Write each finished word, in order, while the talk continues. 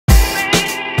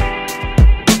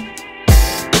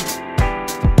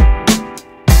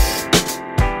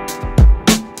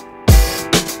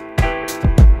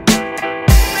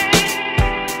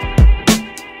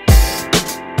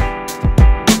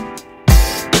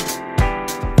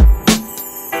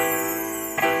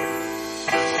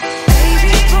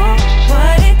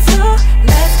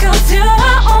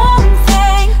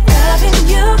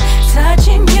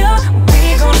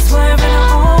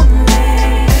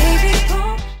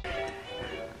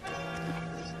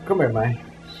Come here, man.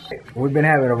 We've been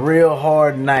having a real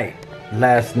hard night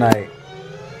last night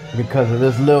because of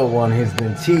this little one. He's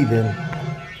been teething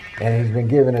and he's been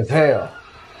giving us hell.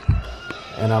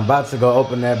 And I'm about to go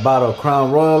open that bottle of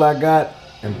Crown Royal I got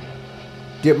and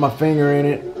dip my finger in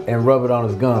it and rub it on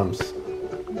his gums.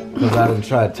 Because I done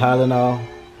tried Tylenol,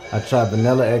 I tried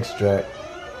vanilla extract,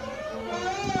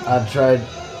 I tried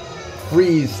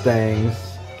freeze things,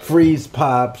 freeze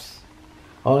pops.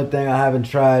 Only thing I haven't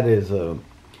tried is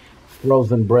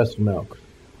frozen breast milk.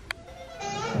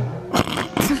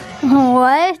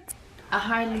 What? I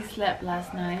hardly slept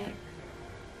last night.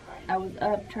 I was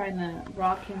up trying to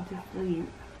rock him to sleep.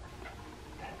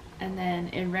 And then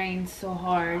it rained so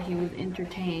hard, he was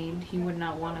entertained. He would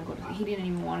not want to go to sleep. He didn't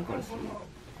even want to go to sleep.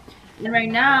 And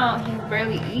right now, he's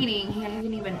barely eating. He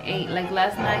hasn't even ate. Like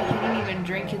last night, he didn't even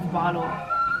drink his bottle.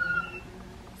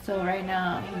 So right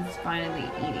now, he's finally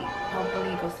eating. Hopefully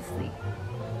he goes to sleep.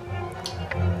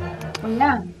 Well,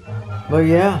 yeah.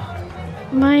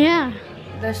 But yeah.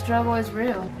 The struggle is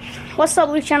real. What's up,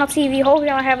 Lucianotv TV? Hope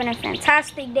y'all are having a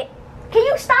fantastic day. Can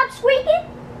you stop squeaking?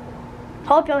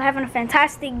 Hope y'all having a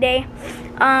fantastic day.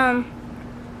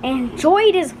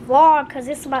 Enjoy this vlog because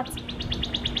it's about to...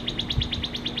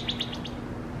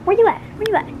 Where you at? Where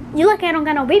you at? You look, I don't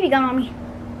got no baby gun on me.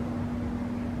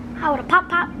 How would a pop?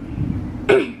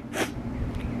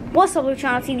 What's up,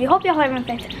 Lucianotv TV? Hope y'all having a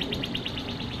fantastic...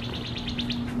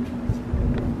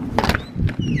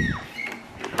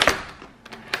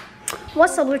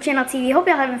 What's up, Lucianotv TV? Hope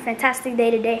y'all having a fantastic day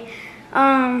today.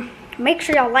 Make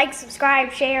sure y'all like,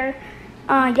 subscribe, share.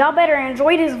 Y'all better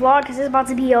enjoy this vlog because it's about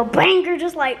to be a banger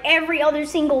just like every other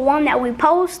single one that we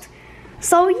post.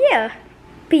 So yeah,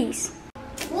 peace.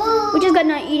 We just got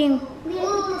done eating,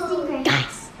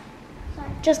 guys.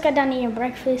 Just got done eating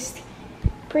breakfast.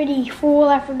 Pretty full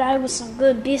after that with some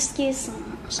good biscuits,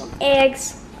 some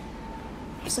eggs,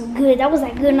 some good. That was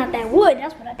that good, not that wood.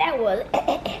 That's what that was.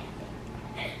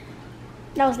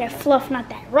 That was that fluff, not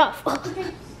that rough.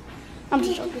 I'm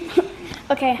just joking.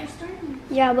 Okay.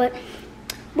 Yeah, but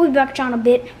we'll be back on a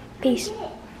bit. Peace.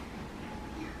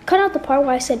 Cut out the part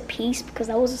where I said peace because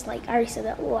that was just like, I already said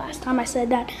that last time I said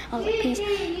that. I was like, peace.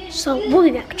 So we'll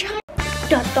be back.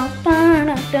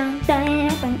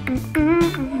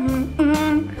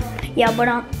 Yeah, but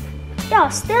y'all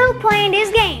still playing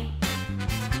this game.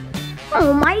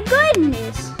 Oh my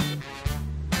goodness.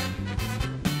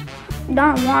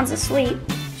 Don Juan's asleep,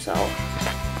 so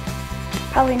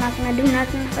probably not gonna do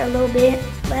nothing for a little bit.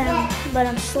 Let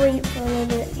him sleep for a little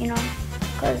bit, you know,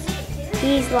 because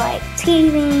he's like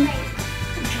teething,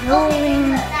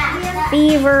 drooling,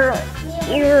 fever,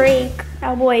 earache.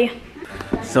 Oh boy.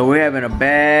 So we're having a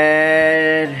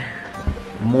bad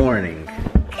morning.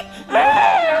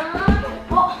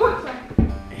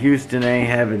 Houston ain't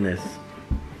having this.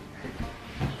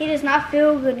 He does not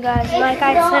feel good, guys, like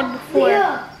I said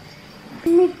before.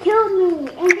 And they killed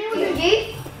me. And they were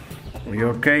deep. Are you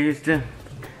okay, Houston?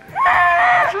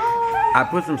 I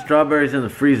put some strawberries in the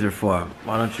freezer for him.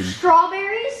 Why don't you?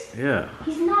 Strawberries? Yeah.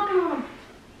 He's knocking on them.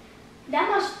 That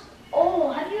must...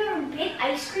 Oh, have you ever bit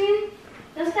ice cream?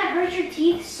 Doesn't that hurt your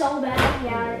teeth so bad?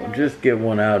 Yeah. Just get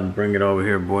one out and bring it over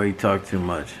here, boy. You talk too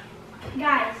much.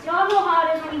 Guys, y'all know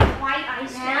how it is when you bite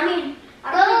ice cream. I mean,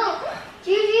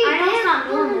 I know it's not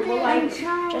normal, but like,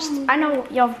 I know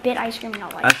y'all bit ice cream and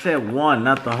y'all like. I said one,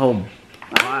 not the whole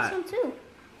I want some too.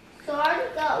 So I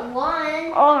already got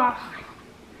one. Oh,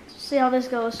 see how this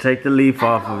goes. Take the leaf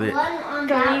off of it.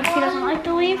 The leaf, he doesn't like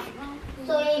the leaf.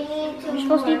 So you need to. You're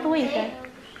supposed to eat the leaf then.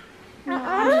 No,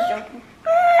 I'm just joking.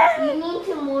 You need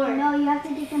to more. No, you have to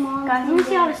take them all. Guys, let me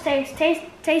see how this tastes.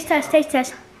 Taste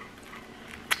test.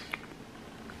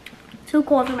 Too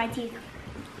cold for my teeth.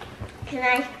 Can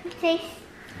I taste?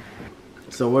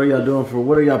 So what are y'all doing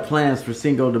what are y'all plans for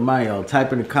Cinco de Mayo?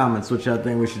 Type in the comments what y'all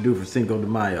think we should do for Cinco de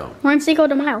Mayo. We're in Cinco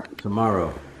de Mayo.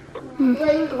 Tomorrow. When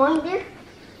going there?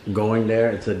 Going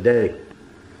there, it's a day.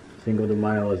 Cinco de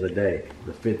Mayo is a day.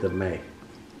 The 5th of May.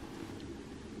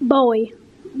 Boy.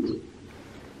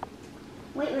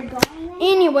 Wait, we're going there?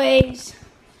 Anyways,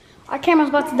 our camera's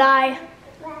about to die.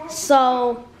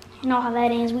 So, you know how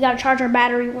that ends. We gotta charge our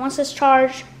battery. Once it's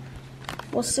charged,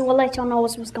 we'll let y'all know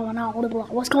what's going on.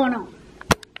 What's going on?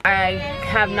 I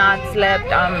have not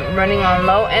slept. I'm running on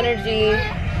low energy.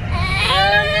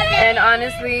 And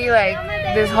honestly, like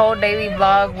this whole daily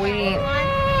vlog, we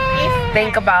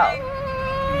think about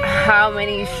how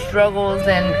many struggles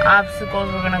and obstacles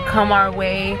are gonna come our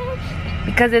way.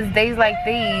 Because it's days like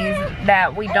these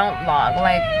that we don't vlog.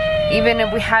 Like, even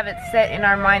if we have it set in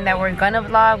our mind that we're gonna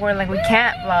vlog, we're like, we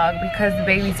can't vlog because the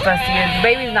baby's fussy or the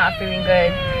baby's not feeling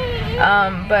good.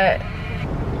 But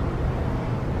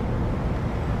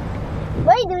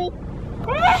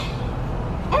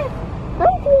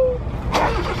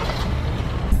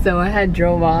So I had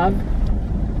drove off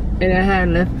and I had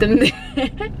left him there.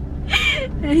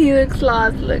 And he looks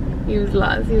lost. Look, he was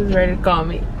lost. He was ready to call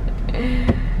me.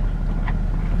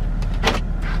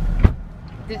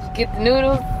 Did you get the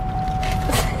noodles?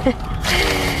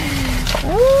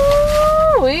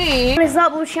 Ooh-wee. What is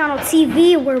up, Lucianotv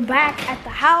TV? We're back at the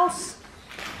house.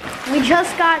 We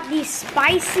just got these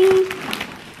spicy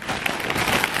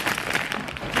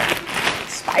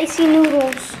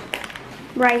noodles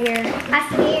right here.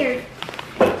 I'm scared.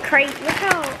 Crate, look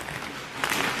how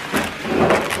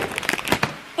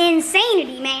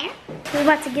insanity, man. We're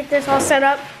about to get this all set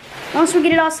up. Once we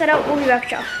get it all set up, we'll be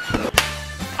back, y'all.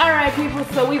 Alright people,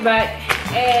 so we back.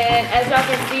 And as y'all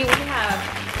can see, we have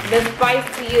the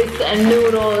spiciest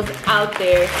noodles out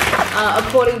there,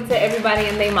 according to everybody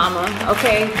and their mama,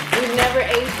 okay? We've never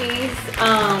ate these,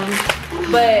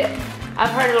 but I've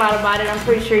heard a lot about it. I'm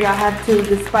pretty sure y'all have too,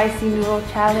 the spicy noodle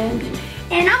challenge.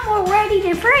 And I'm more ready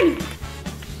than Freddy.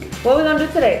 What we gonna do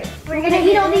today? We're gonna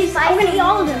eat all these. I'm gonna eat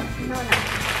all of them.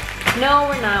 No,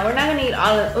 we're not. We're not gonna eat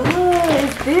all of. Oh,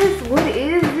 is this? What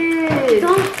is this?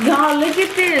 Y'all, look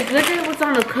at this. Look at what's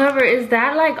on the cover. Is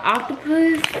that like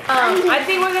octopus? I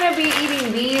think we're gonna be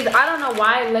eating these. I don't know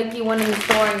why Lucky went in the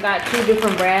store and got 2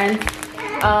 different brands.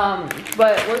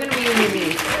 But we're gonna be using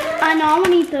these. I know. I want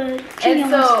to eat the chili.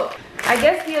 And so, I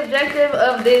guess the objective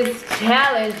of this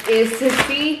challenge is to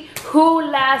see who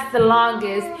lasts the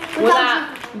longest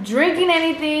without drinking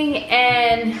anything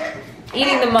and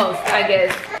eating the most, I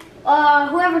guess.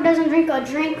 Whoever doesn't drink a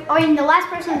drink, or the last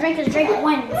person to drink his drink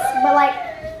wins. But like,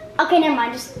 okay, never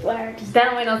mind. Just whatever. That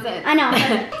don't make no sense. I know.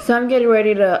 So I'm getting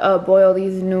ready to boil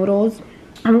these noodles.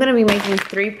 I'm gonna be making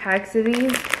 3 packs of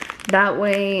these. That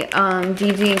way,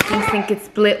 Gigi and Kingston can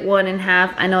split one in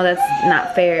half. I know that's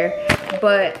not fair,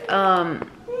 but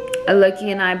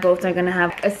Lucky and I both are gonna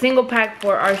have a single pack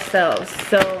for ourselves.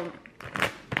 So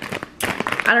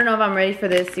I don't know if I'm ready for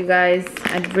this, you guys.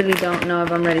 I really don't know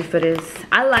if I'm ready for this.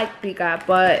 I like pica,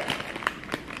 but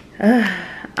I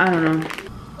don't know.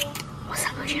 What's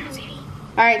up, Lucianotv TV?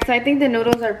 Alright, so I think the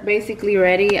noodles are basically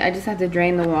ready. I just have to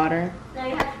drain the water. Now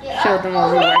you have to get Show them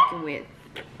what we're working with.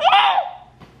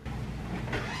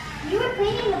 You were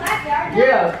cleaning the backyard.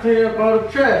 Yeah, I was cleaning up all the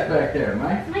trash back there,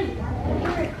 man. No, you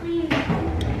were cleaning.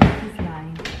 He's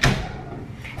lying.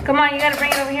 Come on, you gotta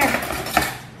bring it over here.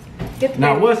 Get the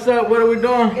Now baby. what's up? What are we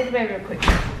doing? Get the baby real quick.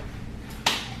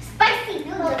 Spicy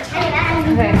noodles.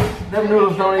 Okay. Them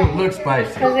noodles don't even look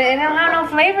spicy. Cause it don't have no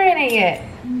flavor in it yet.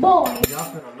 Boy, Y'all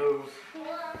finna lose.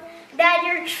 Dad,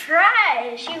 you're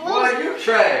trash. You Boy, lose. you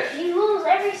trash. You lose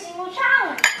every single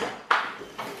challenge.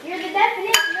 You're the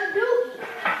definition of dookie.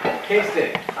 Kingston,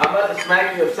 I'm about to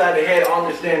smack you upside the head on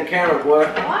this damn camera, boy.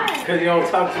 Why? Because you don't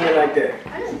talk to me like that.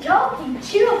 I'm just joking.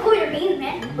 You don't put your mean,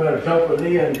 man. You better talk with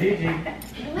Leah and Gigi.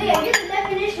 Leah, you're the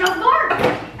definition of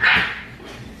garbage.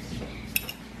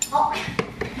 Oh.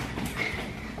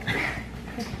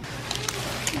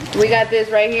 We got this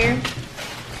right here.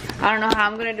 I don't know how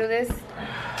I'm gonna do this.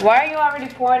 Why are you already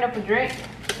pouring up a drink?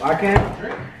 I can't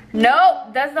drink.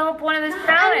 Nope, that's the whole point of this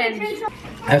challenge.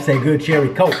 That's a good cherry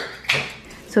coke.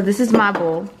 So this is my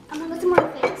bowl. I'm gonna look at my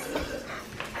face.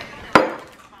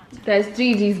 That's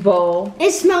Gigi's bowl.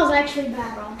 It smells actually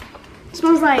bad, bro. It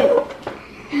smells like.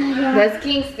 That's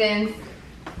Kingston's.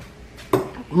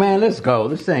 Man, let's go.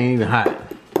 This ain't even hot.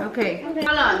 Okay, hold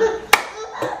on.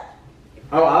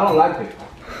 Oh, I don't like it.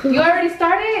 You already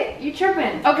started? You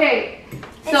tripping. Okay,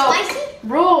 so spicy?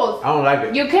 rules. I don't like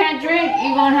it. You can't drink,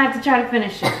 you're gonna have to try to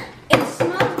finish it. It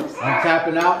smells the same. I'm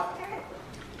tapping out.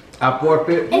 I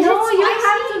forfeit. Is No, it you spicy?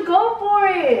 have to go for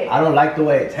it. I don't like the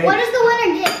way it tastes. What does the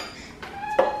winner get?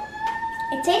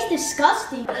 It tastes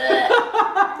disgusting.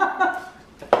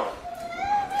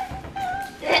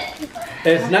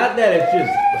 It's not that it's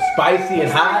just spicy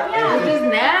and hot. It's just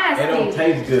nasty. It don't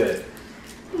taste good.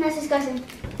 That's disgusting.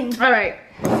 All right.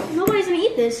 Nobody's gonna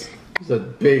eat this. It's a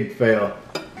big fail.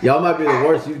 Y'all might be the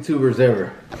worst YouTubers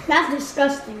ever. That's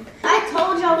disgusting. I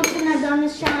told y'all we couldn't have done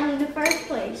this challenge in the first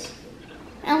place.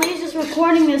 And Leah's just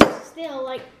recording this still,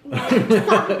 like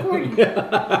stop recording.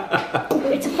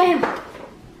 It's a family.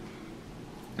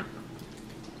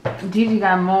 Gigi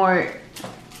got more.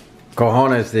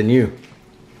 Cojones than you.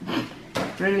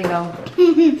 Really though.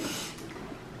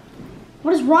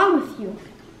 What is wrong with you?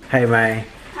 Hey man,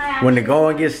 when the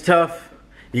going gets tough,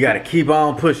 you gotta keep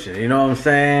on pushing, you know what I'm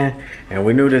saying? And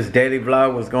we knew this daily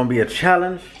vlog was gonna be a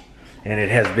challenge, and it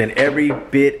has been every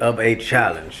bit of a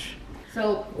challenge.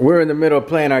 So We're in the middle of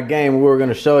playing our game. We were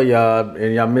gonna show y'all,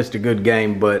 and y'all missed a good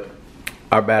game, but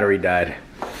our battery died.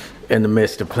 in the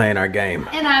midst of playing our game.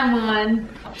 And I won.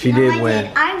 She did win.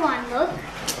 I won, look.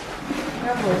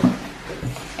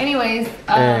 Anyways,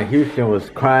 And Houston was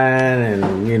crying,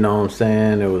 and you know what I'm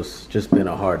saying, it was just been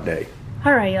a hard day.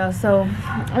 alright y'all, so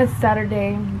it's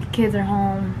Saturday, the kids are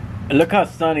home. And look how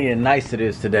sunny and nice it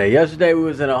is today. Yesterday we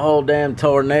was in a whole damn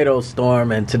tornado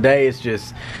storm, and today it's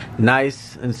just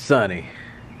nice and sunny.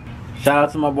 Shout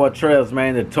out to my boy Trails,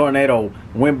 man. The tornado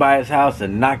went by his house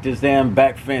and knocked his damn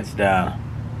back fence down.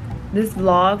 This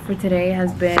vlog for today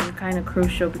has been kind of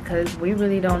crucial because we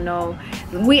really don't know.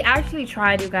 We actually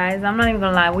tried, you guys. I'm not even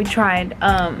gonna lie. We tried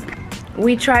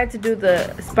to do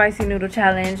the spicy noodle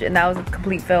challenge, and that was a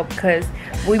complete fail because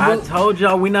I told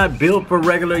y'all we not built for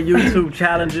regular YouTube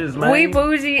challenges, man. We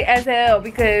bougie as hell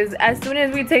because as soon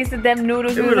as we tasted them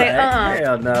noodles, we was like,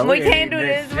 hell no, we can't do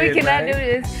this. We cannot do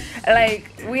this.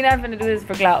 Like, we not gonna do this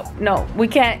for clout. No, we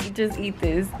can't just eat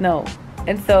this. No.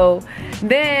 And so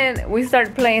then we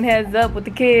started playing heads up with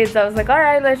the kids. I was like, all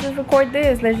right, let's just record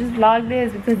this. Let's just vlog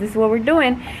this because this is what we're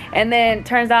doing. And then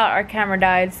turns out our camera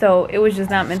died. So it was just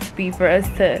not meant to be for us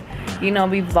to, you know,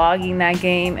 be vlogging that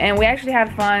game. And we actually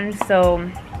had fun. So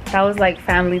that was like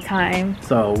family time.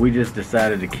 So we just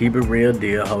decided to keep it real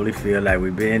deal, Holyfield, like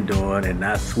we've been doing, and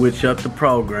not switch up the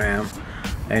program.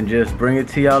 And just bring it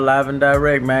to y'all live and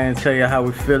direct, man. Tell you how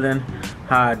we feeling,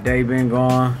 how our day been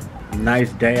going.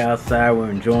 Nice day outside. We're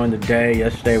enjoying the day.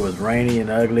 Yesterday was rainy and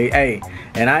ugly. Hey,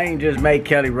 and I ain't just made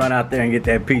Kelly run out there and get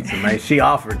that pizza, man. She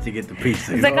offered to get the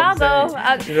pizza. It's like, I'll go.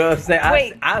 You know what I'm saying?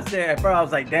 Wait. I said at first, I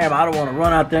was like, damn, I don't want to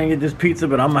run out there and get this pizza,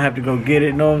 but I'm gonna have to go get it.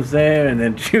 You know what I'm saying? And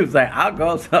then she was like, I'll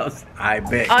go. So I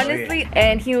bet. Honestly,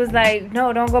 and he was like,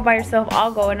 no, don't go by yourself.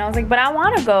 I'll go. And I was like, but I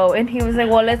want to go. And he was like,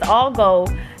 well, let's all go.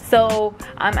 So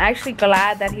I'm actually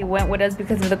glad that he went with us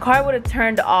because if the car would have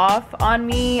turned off on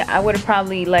me, I would have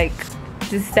probably like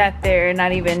just sat there and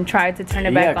not even tried to turn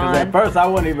it back on. At first I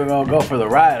wasn't even gonna go for the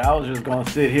ride. I was just gonna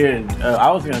sit here and I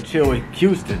was gonna chill with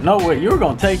Houston. No way, you were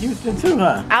gonna take Houston too,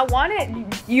 huh? I wanted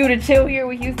you to chill here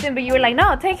with Houston, but you were like,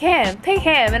 no, take him.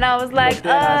 And I was like, but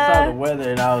then I saw the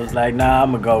weather and I was like, nah,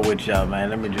 I'm gonna go with y'all, man.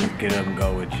 Let me just get up and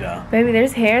go with y'all. Baby,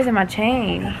 there's hairs in my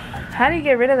chain. How do you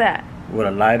get rid of that? With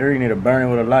a lighter? You need to burn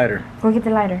it with a lighter. Go get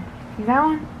the lighter. You got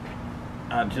one?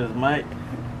 I just might.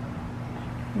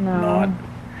 No.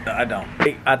 I don't.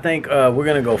 I think we're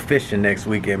gonna go fishing next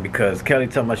weekend because Kelly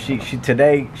told me she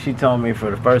told me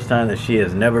for the first time that she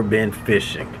has never been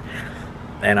fishing,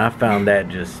 and I found that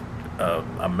just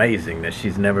amazing that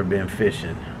she's never been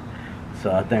fishing.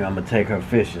 So I think I'm gonna take her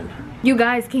fishing. You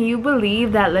guys, can you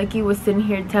believe that Lucky was sitting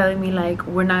here telling me like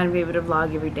we're not gonna be able to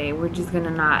vlog every day? We're just gonna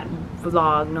not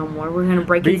vlog no more. We're gonna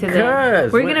break it to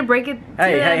them. We're gonna break it to them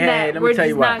that we're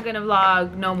just not gonna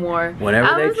vlog no more.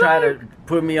 Whenever they try to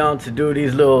put me on to do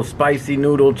these little spicy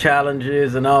noodle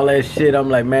challenges and all that shit, I'm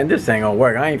like, man, this ain't gonna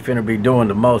work. I ain't finna be doing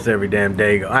the most every damn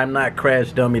day. I'm not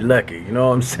Crash Dummy Lucky. You know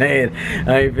what I'm saying?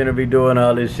 I ain't finna be doing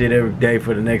all this shit every day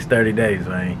for the next 30 days,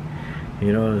 man.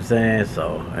 You know what I'm saying?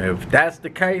 So if that's the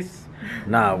case,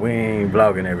 nah, we ain't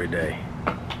vlogging every day.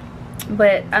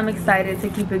 But I'm excited to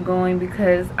keep it going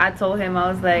because I told him,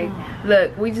 I was like,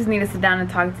 look, we just need to sit down and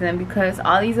talk to them because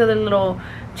all these other little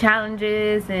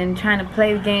challenges and trying to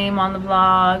play the game on the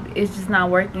vlog is just not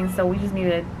working. So we just need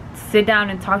to sit down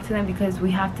and talk to them because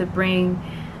we have to bring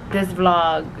this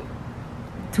vlog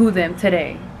to them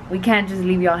today. We can't just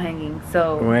leave y'all hanging.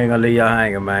 So we ain't gonna leave y'all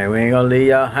hanging, man. We ain't gonna leave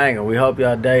y'all hanging. We hope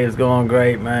y'all day is going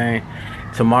great, man.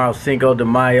 Tomorrow, Cinco de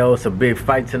Mayo. It's a big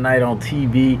fight tonight on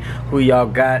TV. Who y'all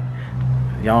got?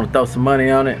 Y'all wanna throw some money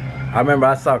on it? I remember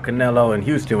I saw Canelo in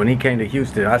Houston. When he came to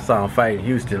Houston, I saw him fight in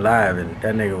Houston live, and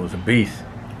that nigga was a beast.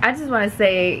 I just want to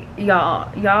say, y'all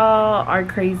are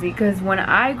crazy because when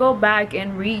I go back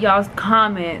and read y'all's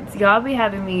comments, y'all be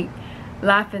having me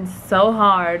laughing so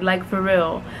hard, like for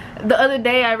real. The other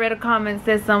day I read a comment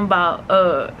that said something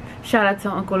about shout out to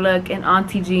Uncle Luck and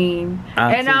Auntie Jean.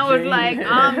 And I was like,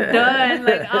 I'm done.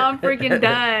 Like, I'm freaking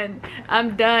done.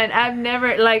 I'm done. I've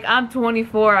never, like, I'm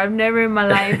 24. I've never in my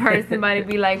life heard somebody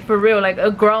be like, for real, like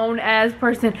a grown ass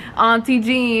person, Auntie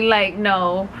Jean. Like,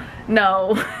 no.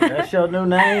 That's your new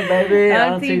name, baby.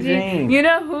 Auntie Jean. You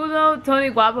know who though? Tony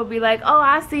Guapo be like, oh,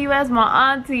 I see you as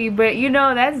my auntie. But you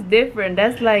know, that's different.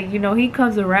 That's like, you know, he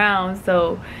comes around,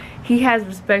 so he has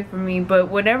respect for me.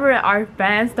 But whenever our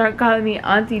fans start calling me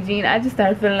Auntie Jean, I just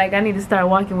start feeling like I need to start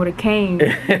walking with a cane.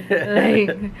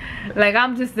 like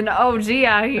I'm just an OG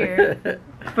out here.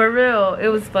 For real, it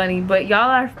was funny. But y'all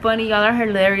are funny, y'all are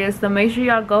hilarious. So make sure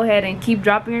y'all go ahead and keep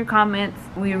dropping your comments.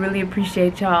 We really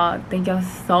appreciate y'all. Thank y'all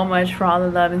so much for all the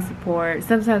love and support.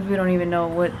 Sometimes we don't even know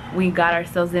what we got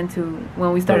ourselves into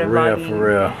when we started vlogging. For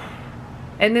real.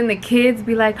 And then the kids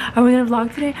be like, are we gonna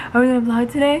vlog today? Are we gonna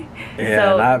vlog today? Yeah,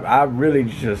 So, and I really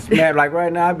just, man, like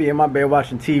right now I be in my bed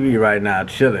watching TV right now,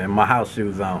 chilling, my house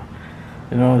shoes on.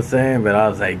 You know what I'm saying? But I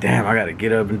was like, damn, I gotta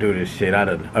get up and do this shit. I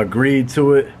done agreed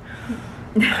to it.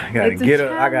 I gotta get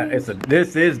up.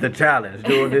 This is the challenge.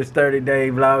 Doing this 30-day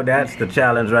vlog, that's the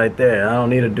challenge right there. I don't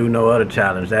need to do no other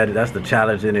challenge. That's the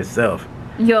challenge in itself.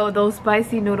 yo, those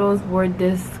spicy noodles were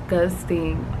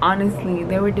disgusting. Honestly,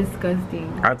 they were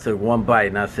disgusting. I took one bite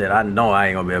and I said, I know I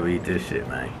ain't gonna be able to eat this shit,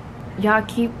 man. Y'all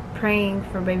keep praying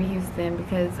for baby Houston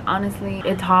because honestly,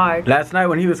 it's hard. Last night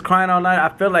when he was crying all night, I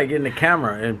felt like getting the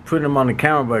camera and putting him on the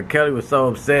camera, but Kelly was so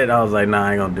upset, I was like, nah,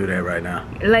 I ain't gonna do that right now.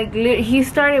 Like, he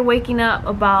started waking up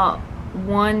about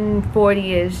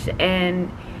 1:40ish,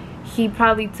 and he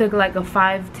probably took like a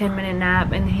 5-10 minute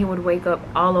nap, and he would wake up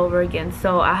all over again.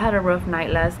 So I had a rough night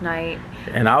last night.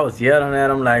 And I was yelling at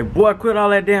him like, boy, quit all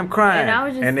that damn crying. And I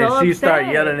was just and then so she upset.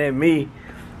 started yelling at me.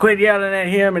 Quit yelling at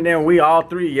him, and then we all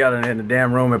three yelling in the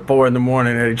damn room at 4 in the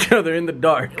morning at each other in the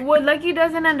dark. What Lucky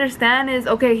doesn't understand is,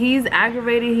 okay, he's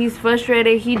aggravated, he's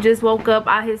frustrated, he just woke up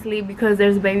out his sleep because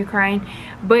there's a baby crying,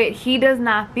 but he does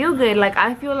not feel good. Like,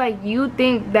 I feel like you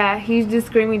think that he's just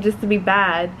screaming just to be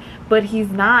bad, but he's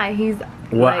not. He's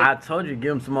Well, like, I told you,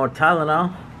 give him some more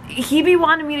Tylenol. he be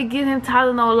wanting me to give him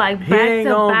Tylenol like He back ain't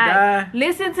to gonna back. die.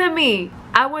 Listen to me.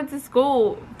 I went to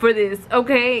school for this,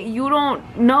 okay? You don't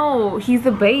know he's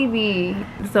a baby.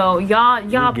 So y'all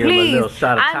give him a please. little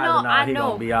shot of I Tylenol, he know.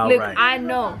 gonna be all Look, right. I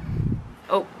know.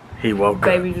 Oh, He woke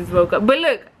baby up. just woke up. But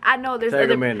look, I know there's Take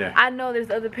other him in there. I know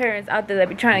there's other parents out there that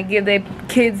be trying to give their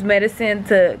kids medicine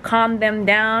to calm them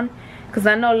down. Cause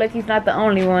I know Lucky's not the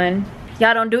only one.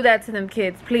 Y'all don't do that to them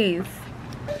kids, please.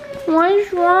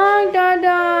 What's wrong,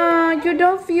 Dada? You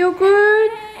don't feel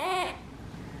good?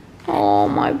 Oh,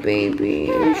 my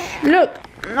baby. Look.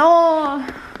 No.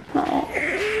 No.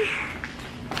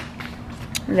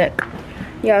 Look.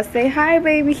 Y'all say hi,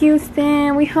 baby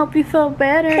Houston. We hope you feel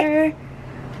better.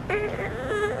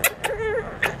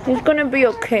 It's gonna be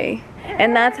okay.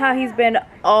 And that's how he's been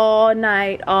all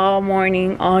night, all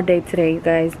morning, all day today, you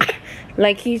guys.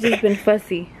 Like, he's just been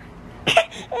fussy.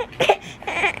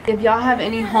 If y'all have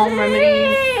any home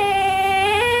remedies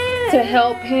to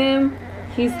help him,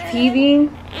 he's teething,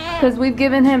 because we've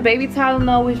given him baby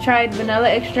Tylenol, we've tried vanilla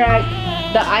extract,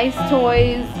 the ice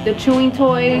toys, the chewing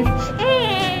toys,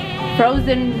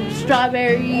 frozen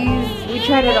strawberries, we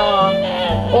tried it all,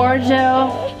 Orajel.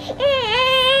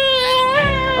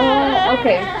 Oh,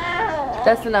 okay,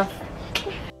 that's enough.